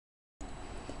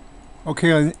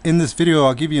Okay, in this video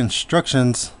I'll give you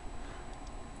instructions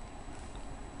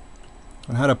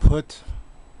on how to put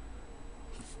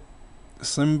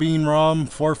slimbean ROM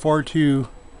 442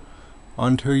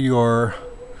 onto your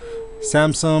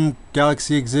Samsung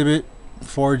Galaxy Exhibit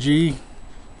 4G.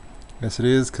 Yes it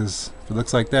is, because if it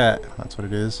looks like that, that's what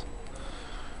it is.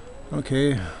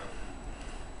 Okay.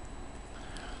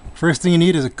 First thing you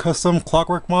need is a custom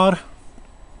clockwork mod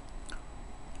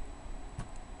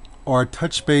or a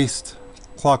touch-based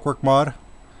clockwork mod.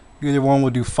 Either one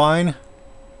will do fine.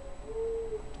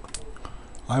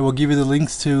 I will give you the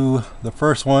links to the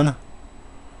first one.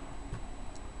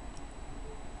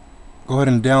 Go ahead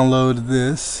and download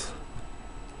this.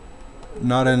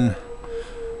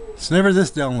 It's never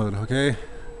this download, okay?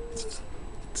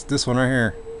 It's this one right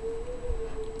here.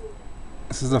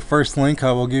 This is the first link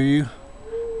I will give you.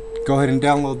 Go ahead and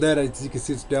download that. As you can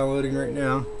see, it's downloading right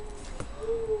now.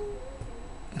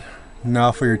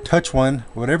 Now for your touch one,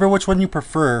 which one you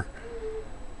prefer,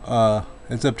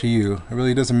 it's up to you. It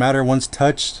really doesn't matter. Once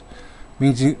touched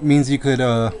means you could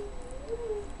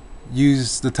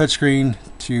use the touchscreen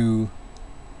to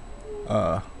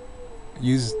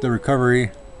use the recovery.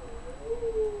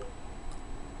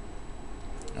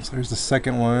 So here's the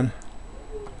second one.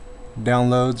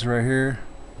 Downloads right here.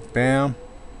 Bam.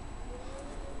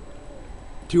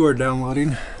 Two are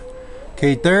downloading.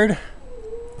 Okay, third,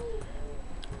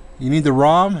 you need the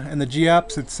ROM and the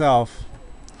gapps itself,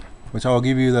 which I will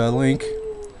give you the link.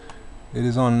 It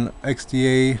is on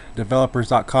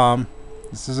xdadevelopers.com.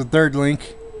 This is the third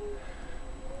link,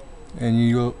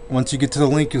 and once you get to the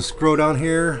link, you'll scroll down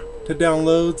here to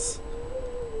downloads.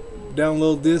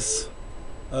 Download this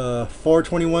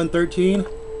 421.13.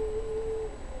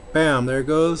 Bam, there it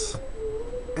goes.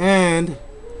 And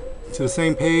to the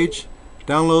same page,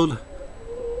 download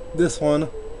this one,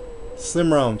 Slim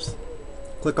ROMs.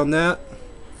 Click on that.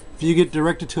 If you get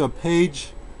directed to a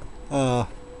page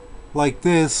like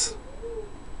this,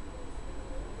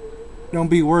 don't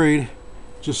be worried.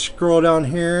 Just scroll down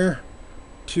here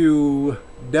to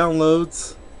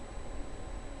downloads.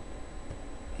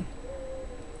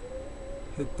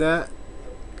 Hit that.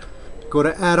 Go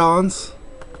to add-ons.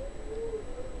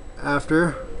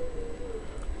 After,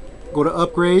 go to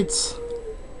upgrades.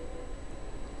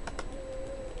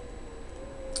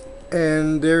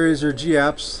 And there is your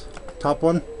gapps, top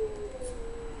one.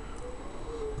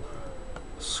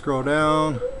 Scroll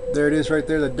down. There it is right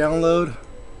there, the download.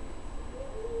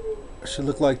 It should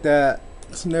look like that.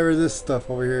 It's never this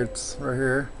stuff over here, it's right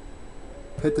here.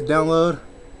 Hit the download.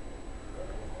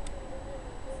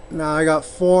 Now I got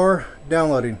 4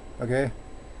 downloading, okay?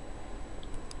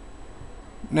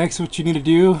 Next, what you need to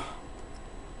do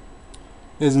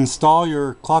is install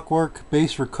your Clockwork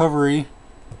base recovery,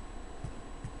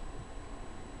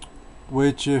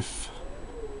 which, if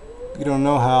you don't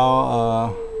know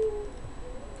how,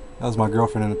 that was my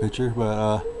girlfriend in the picture,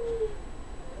 but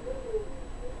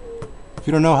if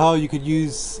you don't know how, you could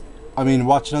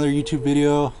watch another YouTube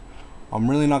video. I'm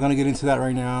really not going to get into that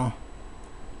right now.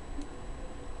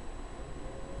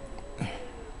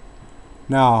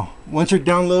 Now, once your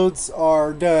downloads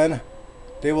are done,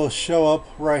 they will show up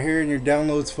right here in your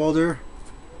downloads folder.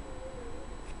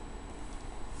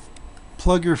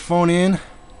 Plug your phone in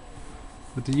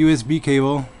with the USB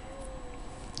cable,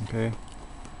 okay,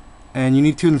 and you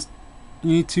need to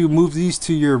move these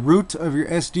to your root of your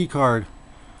SD card.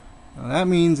 Now that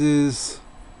means is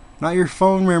not your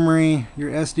phone memory,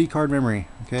 your SD card memory,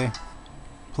 okay?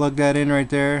 Plug that in right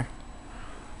there.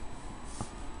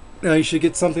 Now you should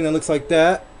get something that looks like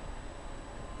that,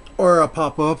 or a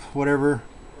pop-up, whatever.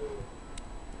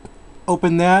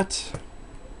 Open that.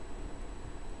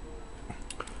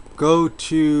 Go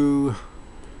to,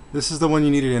 this is the one you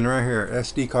need it in right here,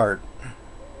 SD card.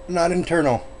 Not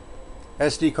internal,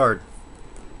 SD card.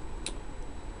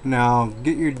 Now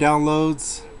get your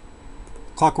downloads,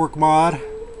 clockworkmod,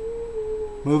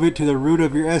 move it to the root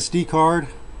of your SD card.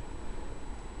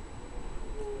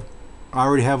 I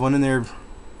already have one in there,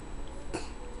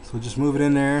 so just move it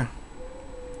in there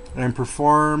and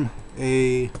perform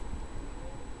a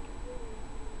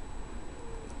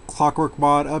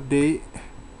clockworkmod update.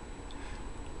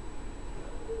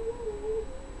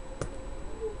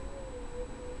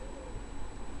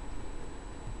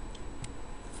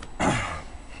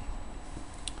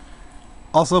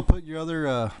 Also put your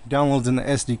other downloads in the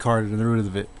SD card in the root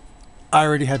of it. I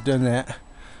already had done that.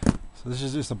 So this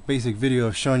is just a basic video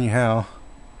of showing you how.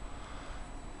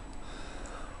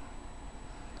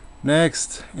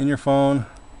 Next, in your phone,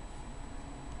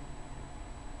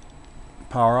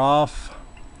 power off.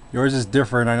 Yours is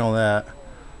different, I know that,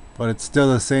 but it's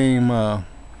still the same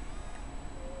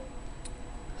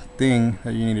thing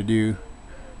that you need to do.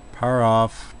 Power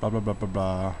off, blah blah blah blah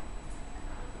blah.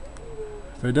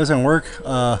 If it doesn't work,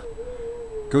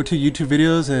 go to YouTube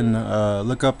videos and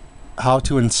look up how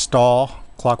to install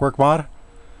Clockwork mod.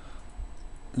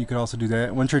 You could also do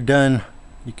that. Once you're done,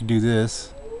 you can do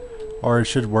this, or it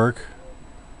should work.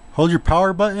 Hold your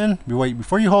power button. Wait,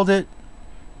 before you hold it,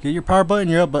 get your power button,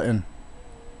 your up button.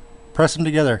 Press them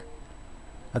together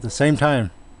at the same time.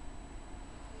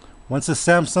 Once the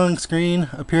Samsung screen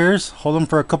appears, hold them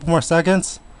for a couple more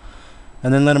seconds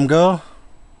and then let them go.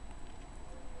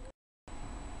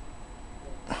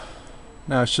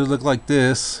 Now it should look like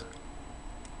this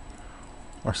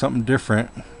or something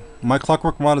different. My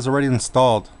Clockwork mod is already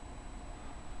installed.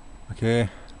 Okay.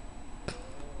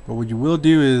 But what you will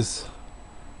do is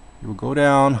you will go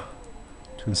down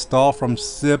to install from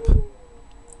zip,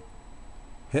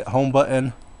 hit home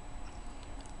button,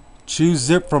 choose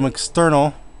zip from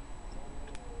external,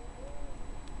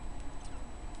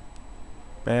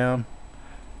 bam,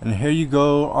 and here you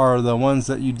go are the ones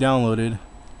that you downloaded.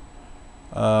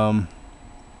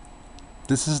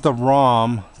 This is the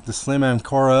ROM, the Slim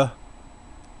Ancora.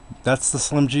 That's the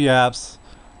Slim G apps,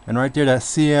 and right there that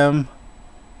CM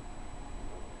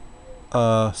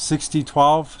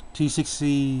 6012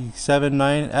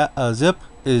 T679 zip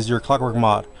is your Clockwork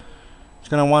mod. What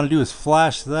you're gonna want to do is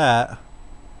flash that,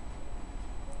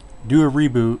 do a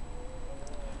reboot,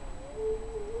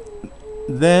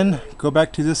 then go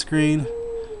back to this screen.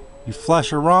 You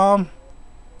flash your ROM,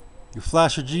 you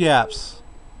flash your G apps.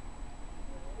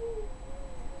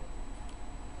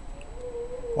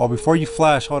 Well, before you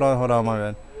flash, hold on, my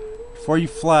bad. Before you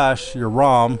flash your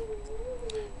ROM,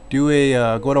 do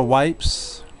a go to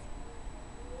wipes,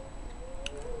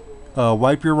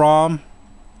 wipe your ROM,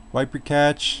 wipe your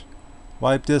cache,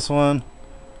 wipe this one,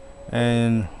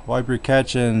 and wipe your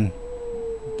cache in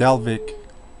dalvik.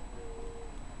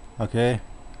 Okay,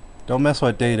 don't mess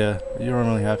with data. You don't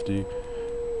really have to.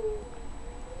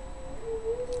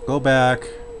 Go back,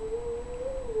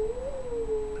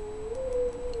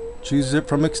 choose zip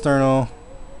from external,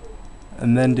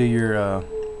 and then do your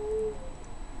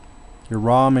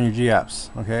ROM and your G apps.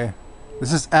 Okay,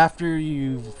 this is after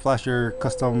you flash your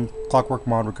custom Clockwork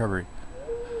mod recovery,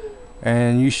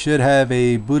 and you should have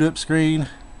a boot up screen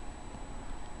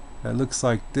that looks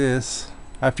like this.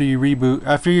 After you reboot,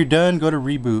 after you're done, go to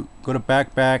reboot, go to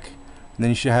back, and then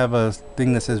you should have a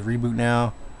thing that says reboot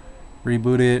now.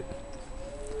 Reboot it.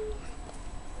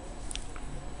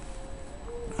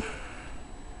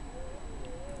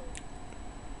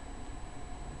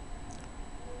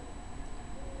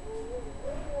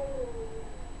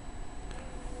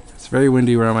 It's very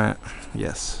windy where I'm at.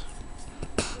 Yes.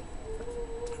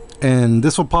 And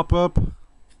this will pop up.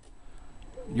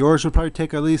 Yours would probably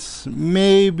take at least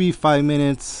maybe 5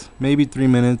 minutes, maybe 3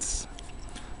 minutes,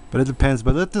 but it depends.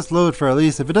 But let this load for at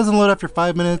least, if it doesn't load after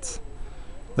 5 minutes,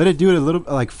 let it do it a little,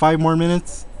 like 5 more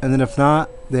minutes, and then if not,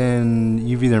 then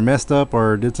you've either messed up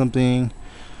or did something,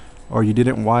 or you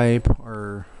didn't wipe,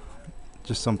 or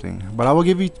just something. But I will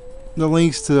give you the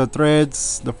links to the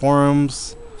threads, the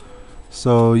forums,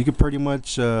 so you can pretty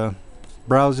much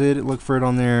browse it, look for it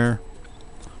on there.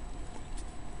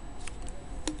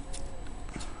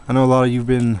 I know a lot of you've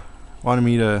been wanting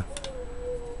me to,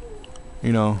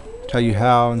 you know, tell you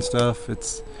how and stuff.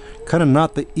 It's kind of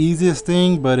not the easiest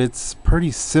thing, but it's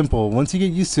pretty simple once you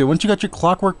get used to it. Once you got your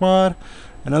Clockwork mod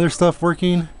and other stuff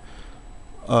working,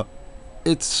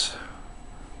 it's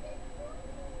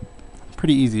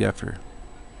pretty easy after.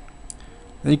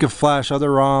 Then you can flash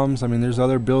other ROMs. I mean, there's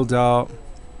other builds out.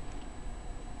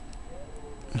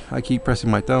 I keep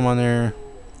pressing my thumb on there.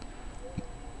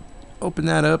 Open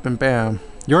that up and bam.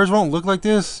 Yours won't look like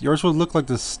this. Yours will look like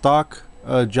the stock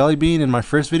jellybean in my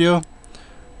first video.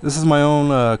 This is my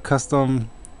own custom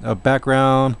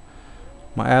background,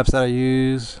 my apps that I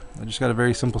use. I just got a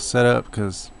very simple setup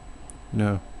because, you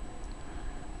know,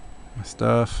 my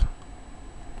stuff.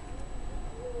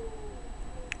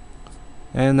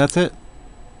 And that's it.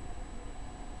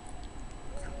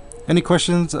 Any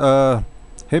questions,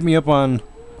 hit me up on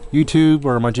YouTube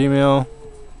or my Gmail.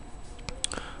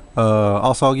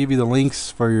 Also, I'll give you the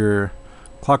links for your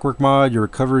Clockwork mod, your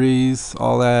recoveries,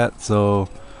 all that. So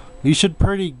you should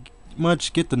pretty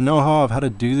much get the know-how of how to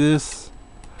do this.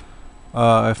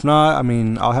 If not, I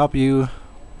mean, I'll help you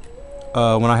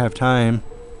when I have time.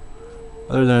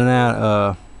 Other than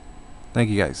that,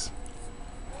 thank you guys.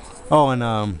 Oh,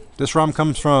 and this ROM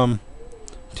comes from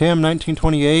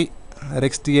Tim1928 at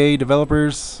XDA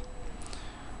Developers.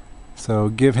 So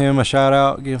give him a shout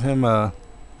out, give him a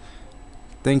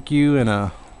thank you and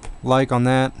a like on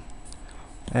that,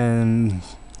 and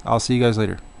I'll see you guys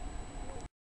later.